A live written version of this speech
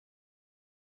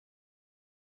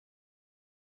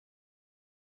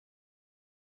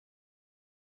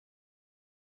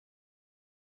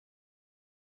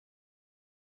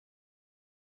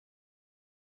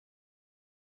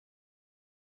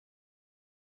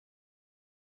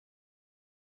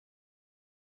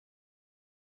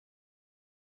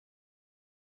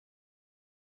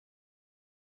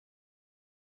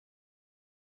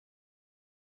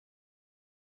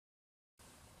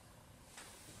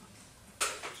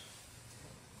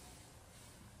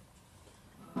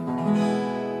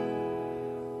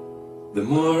The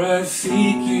more I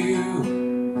seek you,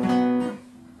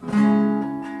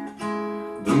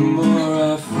 the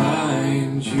more I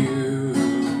find you.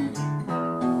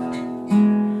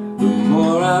 The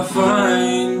more I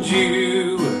find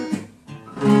you,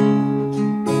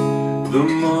 the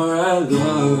more I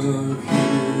love you.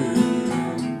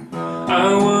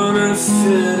 I wanna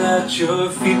sit at your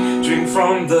feet, drink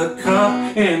from the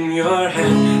cup in your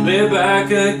hand, lay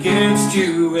back against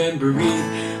you and breathe.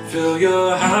 Feel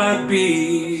your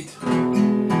heartbeat.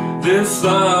 This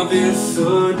love is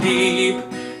so deep,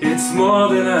 it's more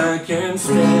than I can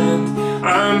stand.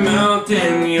 I melt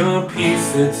in your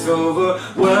peace, it's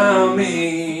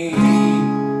overwhelming.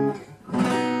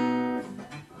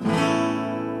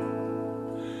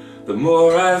 The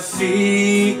more I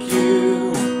seek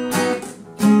you,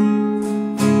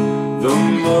 the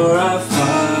more I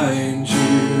find you.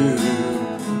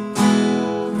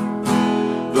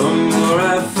 The more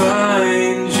I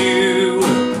find you,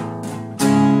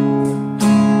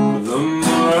 the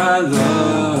more I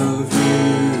love you.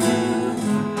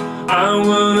 I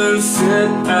wanna sit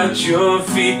at your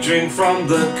feet, drink from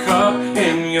the cup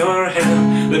in your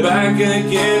hand, lay back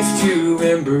against you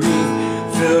and breathe.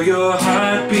 Feel your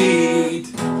heartbeat.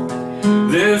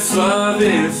 This love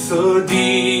is so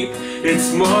deep,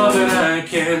 it's more than I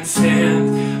can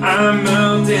stand. I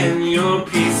melt in your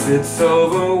peace, it's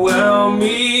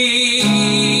overwhelming.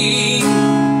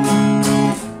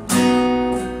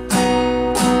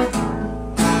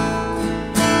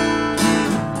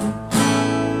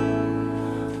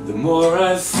 The more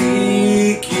I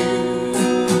seek you,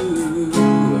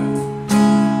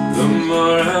 the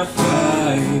more I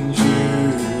find you.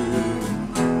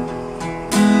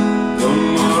 The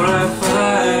more I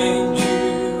find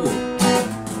you,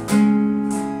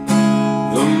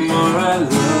 the more I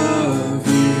love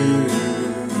you.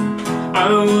 I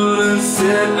wanna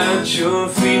sit at your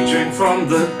feet, drink from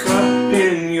the cup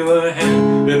in your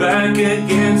hand, lay back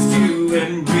against you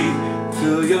and breathe.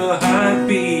 Feel your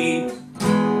heartbeat.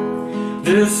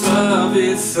 This love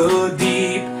is so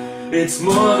deep, it's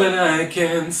more than I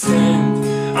can stand.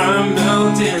 I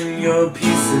melt in your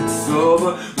peace, it's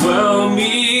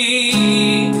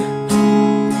overwhelming.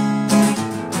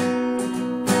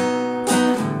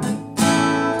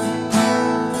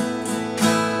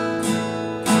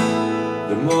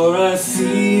 The more I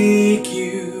seek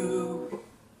you,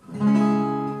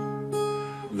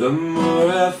 the more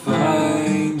I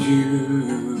find you.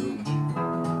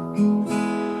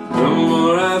 The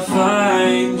more I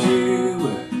find you,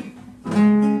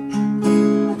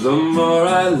 the more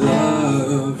I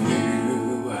love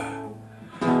you.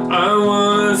 I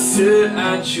wanna sit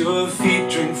at your feet,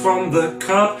 drink from the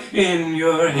cup in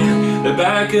your hand, lay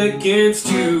back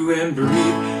against you and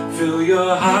breathe. Feel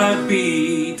your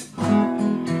heartbeat.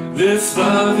 This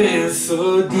love is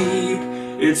so deep,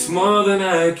 it's more than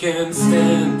I can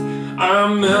stand. I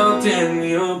melt in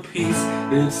your peace,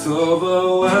 it's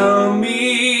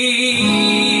overwhelming.